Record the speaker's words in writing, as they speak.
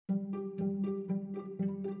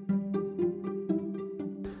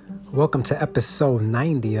Welcome to episode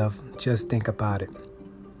 90 of Just Think About It.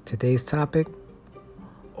 Today's topic,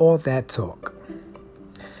 all that talk.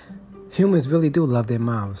 Humans really do love their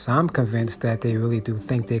mouths. I'm convinced that they really do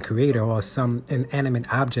think their creator or some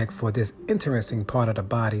inanimate object for this interesting part of the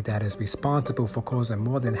body that is responsible for causing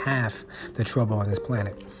more than half the trouble on this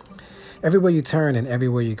planet. Everywhere you turn and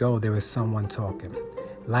everywhere you go, there is someone talking.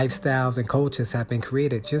 Lifestyles and cultures have been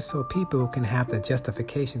created just so people can have the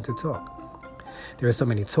justification to talk. There are so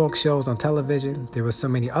many talk shows on television. There are so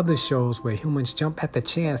many other shows where humans jump at the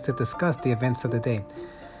chance to discuss the events of the day.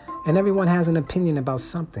 And everyone has an opinion about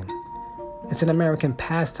something. It's an American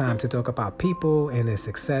pastime to talk about people and their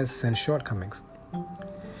success and shortcomings.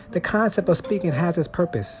 The concept of speaking has its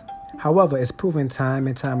purpose. However, it's proven time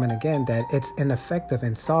and again that it's ineffective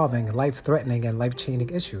in solving life-threatening and life-changing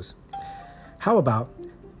issues. How about,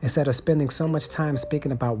 instead of spending so much time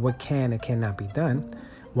speaking about what can and cannot be done,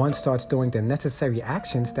 one starts doing the necessary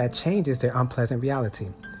actions that changes their unpleasant reality.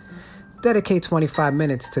 Dedicate 25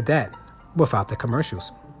 minutes to that without the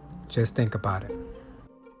commercials. Just think about it.